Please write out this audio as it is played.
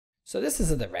So this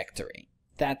is a directory.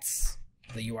 That's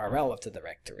the URL of the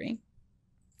directory.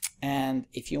 And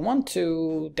if you want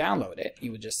to download it,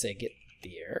 you would just say git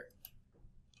dir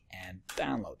and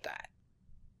download that.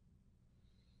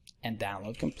 And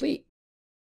download complete.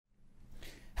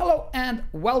 Hello and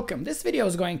welcome. This video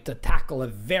is going to tackle a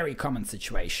very common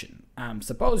situation.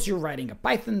 Suppose you're writing a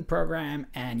Python program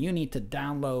and you need to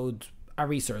download a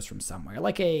resource from somewhere,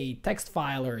 like a text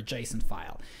file or a JSON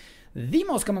file. The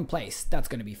most common place that's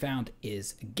going to be found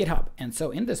is GitHub. And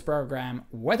so in this program,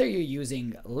 whether you're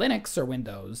using Linux or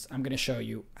Windows, I'm going to show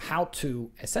you how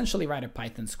to essentially write a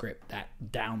Python script that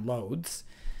downloads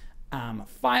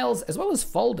files as well as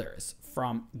folders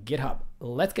from GitHub.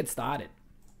 Let's get started.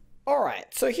 All right,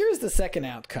 so here's the second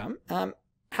outcome.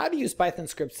 How to use Python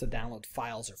scripts to download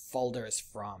files or folders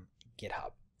from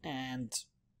GitHub. And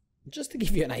just to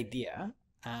give you an idea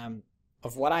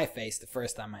of what I faced the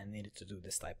first time I needed to do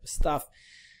this type of stuff,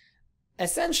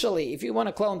 essentially, if you want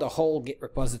to clone the whole Git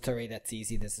repository, that's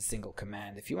easy. There's a single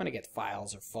command. If you want to get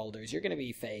files or folders, you're going to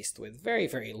be faced with very,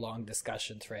 very long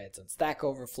discussion threads on Stack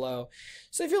Overflow.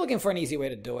 So if you're looking for an easy way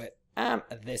to do it,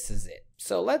 this is it.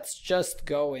 So let's just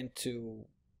go into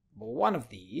one of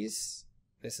these.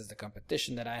 This is the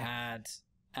competition that I had.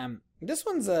 This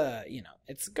one's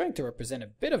it's going to represent a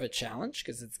bit of a challenge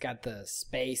because it's got the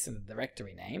space and the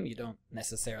directory name. You don't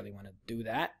necessarily want to do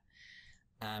that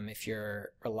if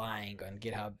you're relying on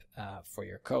GitHub for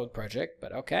your code project,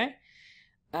 but okay.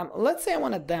 Let's say I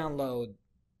want to download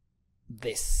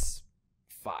this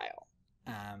file.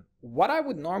 What I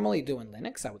would normally do in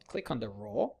Linux, I would click on the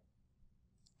raw.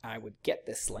 I would get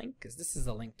this link because this is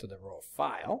a link to the raw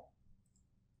file.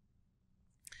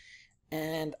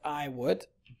 And I would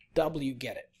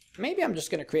wget it. Maybe I'm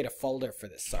just going to create a folder for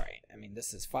this. Sorry. I mean,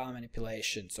 this is file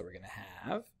manipulation. So we're going to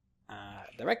have a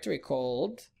directory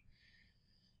called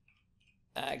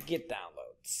git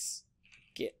downloads.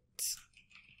 Git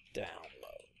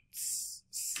downloads.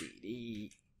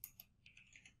 CD.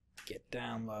 Git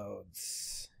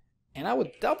downloads. And I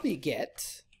would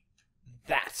wget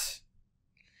that.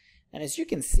 And as you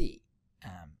can see,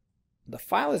 the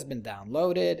file has been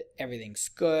downloaded. Everything's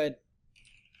good.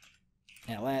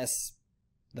 Ls,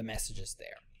 the message is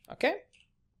there. Okay?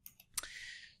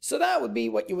 So that would be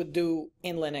what you would do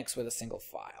in Linux with a single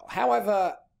file.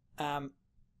 However,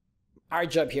 our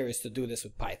job here is to do this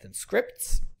with Python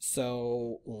scripts.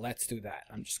 So let's do that.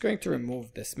 I'm just going to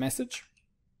remove this message.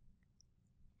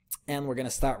 And we're going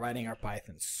to start writing our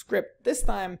Python script. This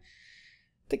time,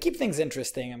 to keep things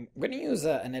interesting, I'm going to use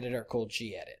an editor called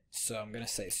gedit. So I'm going to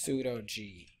say sudo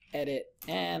gedit,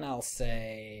 and I'll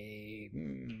say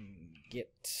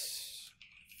git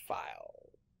file.py.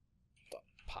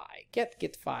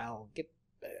 Git file, I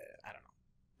don't know.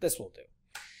 This will do.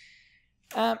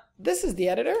 This is the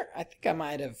editor. I think I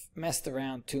might have messed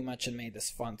around too much and made this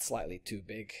font slightly too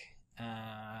big.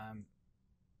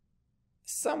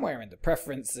 Somewhere in the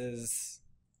preferences,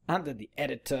 under the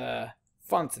editor,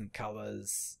 fonts and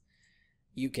colors,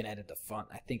 you can edit the font.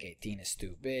 I think 18 is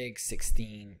too big,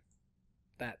 16,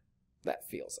 that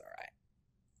feels all right.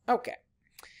 Okay.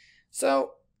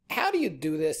 So how do you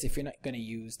do this if you're not going to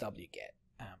use wget?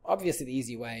 Obviously, the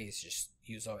easy way is just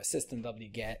use OS system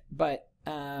wget, but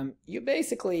you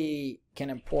basically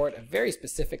can import a very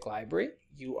specific library,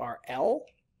 url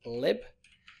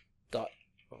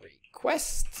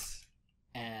lib.request,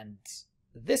 and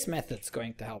this method's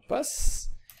going to help us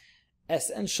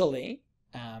essentially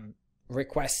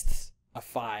request a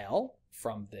file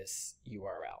from this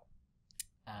URL.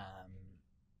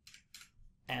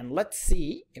 And let's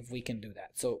see if we can do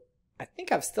that. So I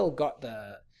think I've still got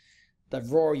the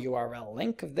raw URL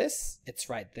link of this. It's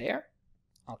right there.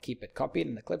 I'll keep it copied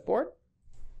in the clipboard.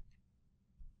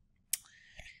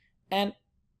 And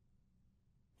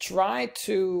try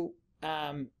to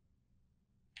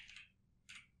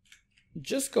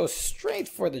just go straight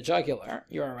for the jugular.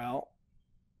 URL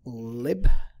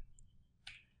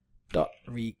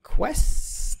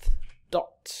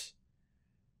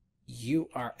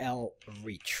lib.request.url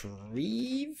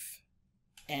retrieve,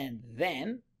 and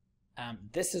then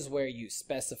this is where you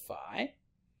specify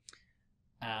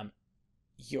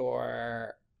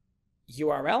your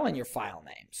URL and your file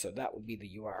name. So that would be the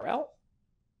URL,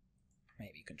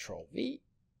 maybe Control V,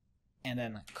 and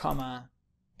then a comma,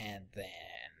 and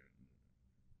then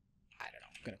I don't know,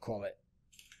 I'm going to call it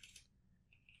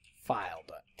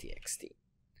file.txt.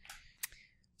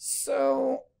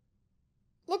 So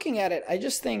looking at it, I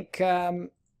just think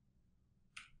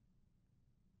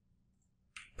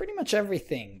pretty much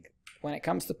everything when it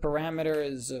comes to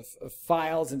parameters of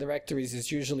files and directories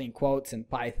is usually in quotes in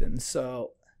Python.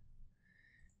 So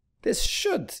this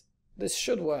should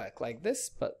work like this,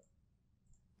 but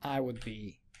I would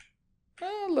be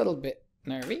a little bit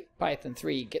nervy. Python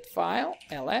 3 git file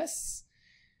ls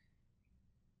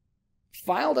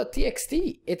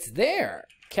file.txt. It's there.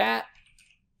 Cat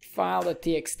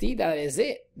file.txt. That is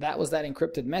it. That was that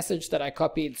encrypted message that I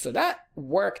copied. So that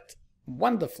worked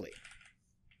wonderfully.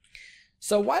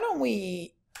 So why don't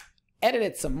we edit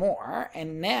it some more,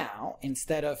 and now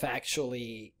instead of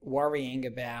actually worrying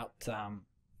about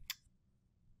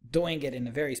doing it in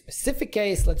a very specific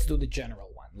case, let's do the general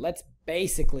one. Let's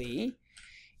basically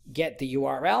get the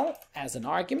URL as an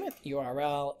argument.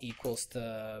 URL equals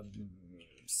to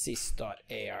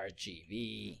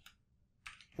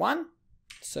sys.argv1.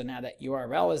 So now that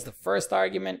URL is the first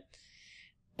argument.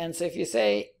 And so if you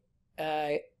say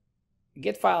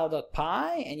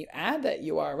getfile.py and you add that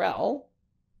URL,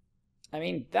 I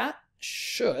mean, that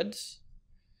should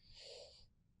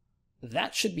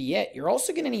be it. You're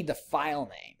also going to need the file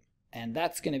name, and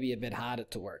that's going to be a bit harder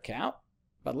to work out.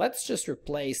 But let's just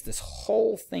replace this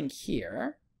whole thing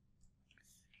here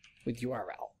with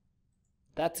URL.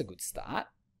 That's a good start.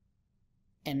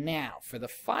 And now for the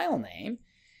file name,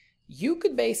 you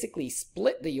could basically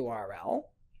split the URL.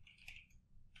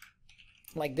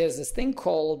 Like there's this thing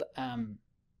called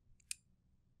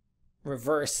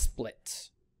reverse split.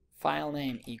 File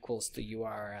name equals to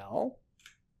URL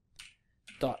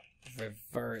dot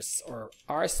reverse or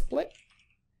rsplit.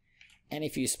 And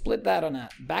if you split that on a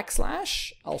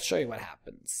backslash, I'll show you what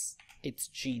happens. It's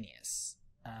genius.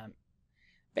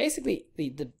 Basically,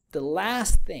 the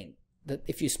last thing, that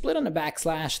if you split on a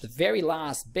backslash, the very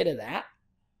last bit of that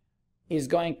is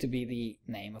going to be the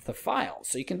name of the file.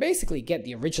 So you can basically get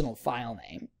the original file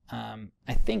name.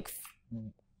 I think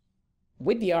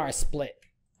with the rsplit,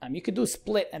 you could do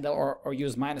split and or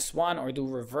use -1, or do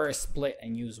reverse split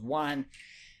and use 1.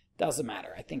 Doesn't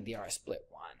matter. I think the rsplit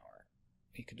 1, or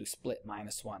you could do split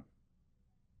 -1.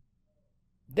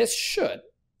 This should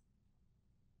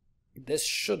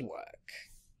work.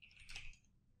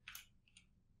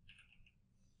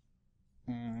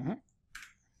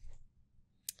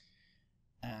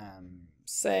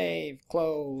 Save,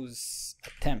 close,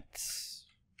 attempt.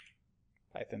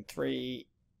 Python 3.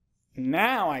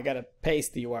 Now I gotta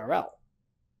paste the URL.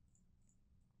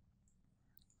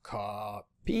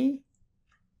 Copy,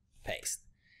 paste.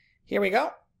 Here we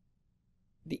go.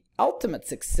 The ultimate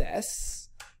success.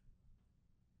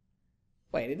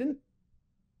 Wait, it didn't.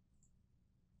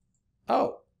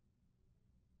 Oh.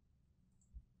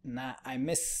 Nah, I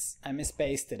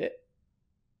mispasted it.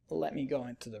 Let me go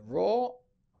into the raw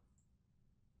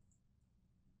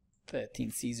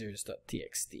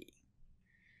 13𝗖𝗢𝗓𝗔𝗡𝗧.txt.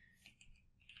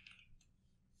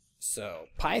 So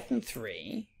Python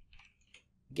 3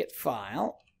 git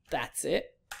file, that's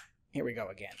it. Here we go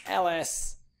again.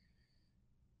 ls.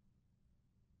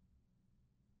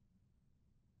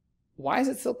 Why is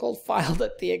it still called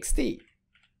file.txt?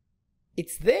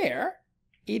 It's there.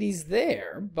 It is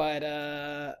there, but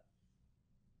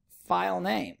file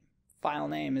name. File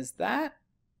name is that.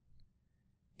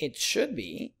 It should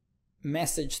be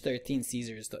message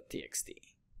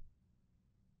 13𝗖𝗢𝗓𝗔𝗡𝗧.txt.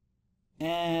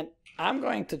 And I'm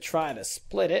going to try to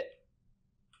split it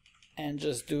and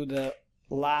just do the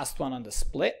last one on the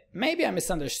split. Maybe I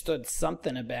misunderstood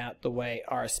something about the way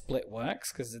rsplit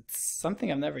works, because it's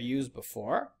something I've never used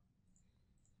before.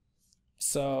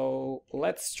 So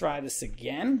let's try this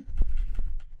again.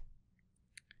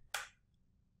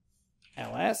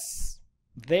 ls.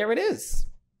 There it is.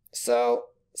 So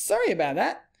sorry about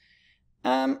that.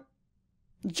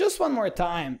 Just one more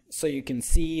time so you can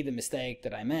see the mistake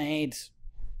that I made.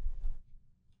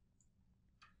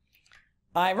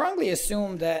 I wrongly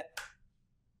assumed that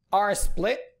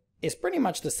rsplit is pretty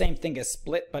much the same thing as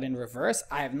split, but in reverse.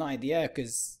 I have no idea,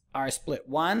 because rsplit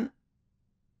 1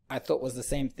 I thought was the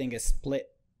same thing as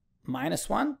split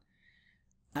 -1.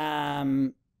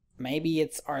 Maybe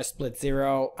it's rsplit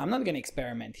 0. I'm not going to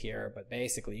experiment here, but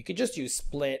basically you could just use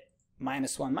split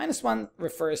 -1. -1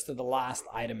 refers to the last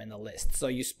item in the list. So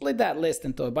you split that list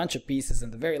into a bunch of pieces,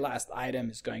 and the very last item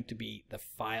is going to be the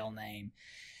file name.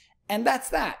 And that's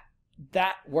that.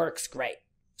 That works great.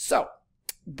 So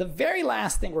the very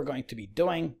last thing we're going to be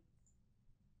doing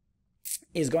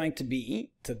is going to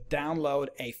be to download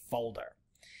a folder.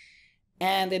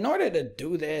 And in order to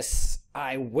do this,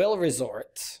 I will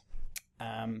resort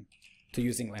to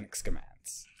using Linux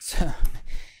commands. So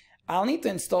I'll need to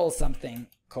install something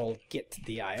called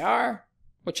gitdir,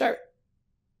 which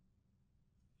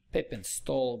pip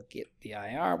install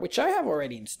gitdir, which I have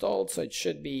already installed, so it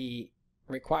should be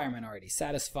requirement already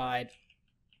satisfied.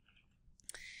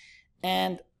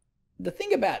 And the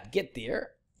thing about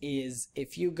gitdir is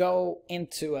if you go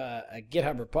into a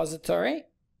GitHub repository,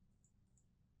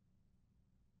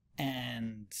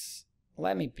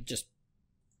 let me just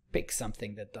pick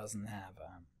something that doesn't have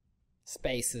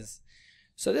spaces.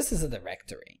 So this is a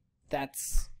directory.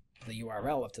 That's the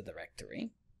URL of the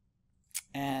directory.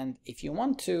 And if you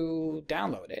want to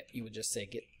download it, you would just say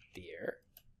git dir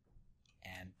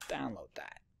and download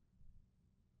that.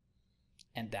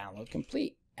 And download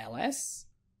complete. ls,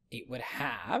 it would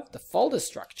have the folder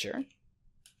structure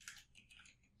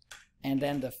and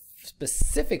then the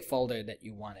specific folder that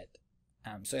you wanted.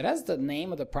 So it has the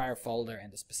name of the prior folder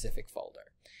and the specific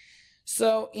folder.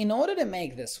 So in order to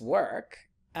make this work,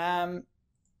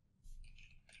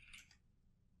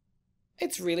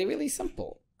 it's really, really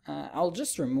simple. I'll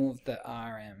just remove the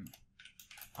rmr.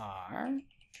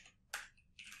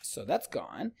 So that's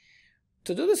gone.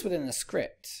 To do this within a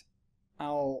script,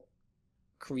 I'll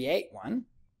create one.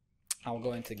 I'll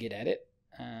go into gedit,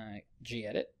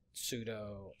 gedit,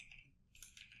 sudo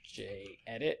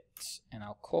gedit, and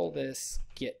I'll call this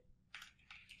git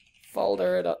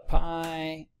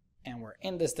folder.py, and we're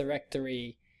in this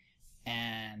directory,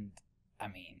 and I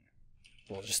mean,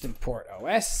 we'll just import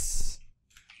OS,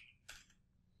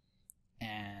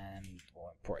 and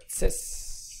we'll import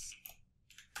sys,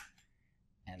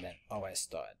 and then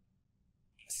os.system.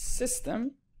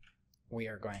 We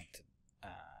are going to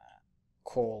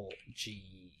call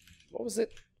what was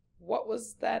it? What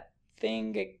was that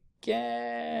thing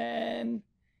again?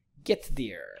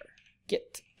 Gitdir,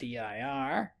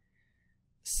 gitdir,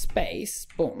 space,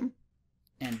 boom.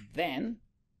 And then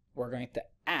we're going to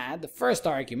add the first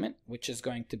argument, which is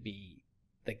going to be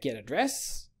the git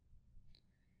address,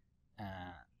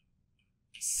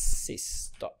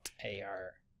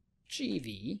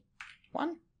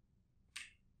 sys.argv1.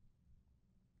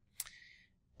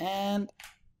 And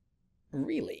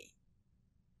really,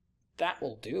 that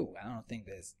will do. I don't think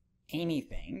there's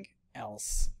anything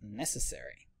else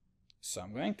necessary. So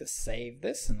I'm going to save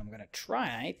this, and I'm going to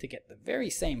try to get the very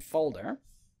same folder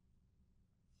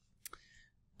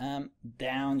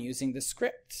down using the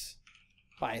script.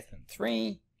 Python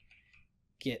 3,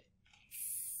 git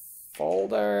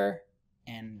folder,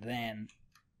 and then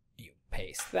you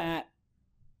paste that.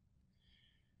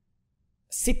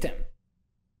 System.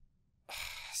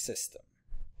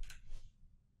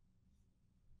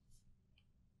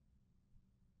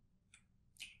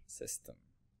 System.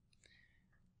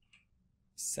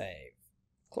 Save.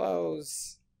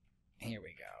 Close. Here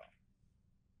we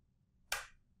go.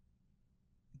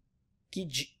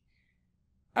 Gigi.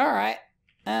 All right.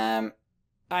 I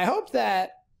hope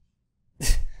that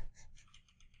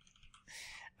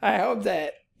I hope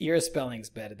that your spelling's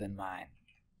better than mine.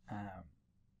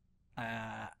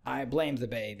 I blame the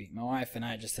baby. My wife and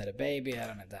I just had a baby. I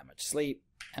don't have that much sleep,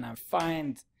 and I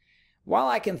find, while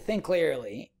I can think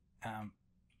clearly,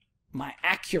 my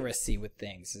accuracy with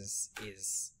things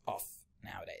is off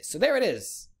nowadays. So there it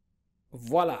is.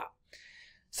 Voila.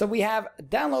 So we have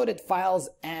downloaded files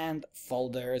and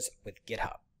folders with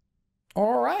GitHub.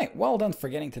 All right. Well done for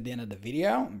getting to the end of the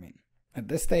video. I mean, at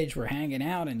this stage, we're hanging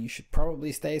out, and you should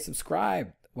probably stay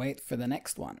subscribed. Wait for the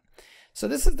next one. So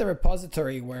this is the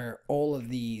repository where all of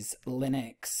these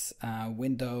Linux,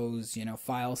 Windows,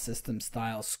 file system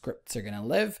style scripts are going to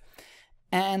live.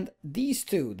 And these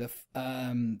two, the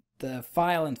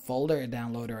file and folder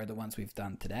downloader, are the ones we've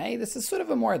done today. This is sort of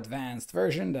a more advanced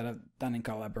version that I've done in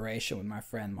collaboration with my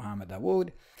friend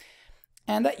𝗦𝗢𝗧𝗏.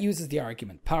 And that uses the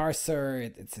argument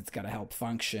parser. It's got a help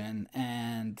function,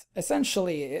 and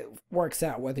essentially it works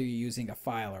out whether you're using a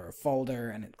file or a folder,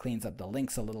 and it cleans up the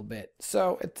links a little bit.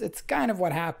 So it's kind of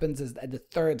what happens is at the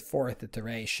third, fourth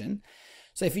iteration.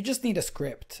 So if you just need a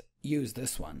script, use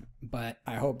this one. But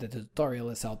I hope that the tutorial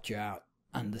has helped you out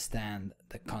understand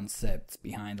the concepts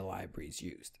behind the libraries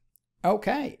used.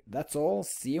 Okay, that's all.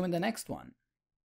 See you in the next one.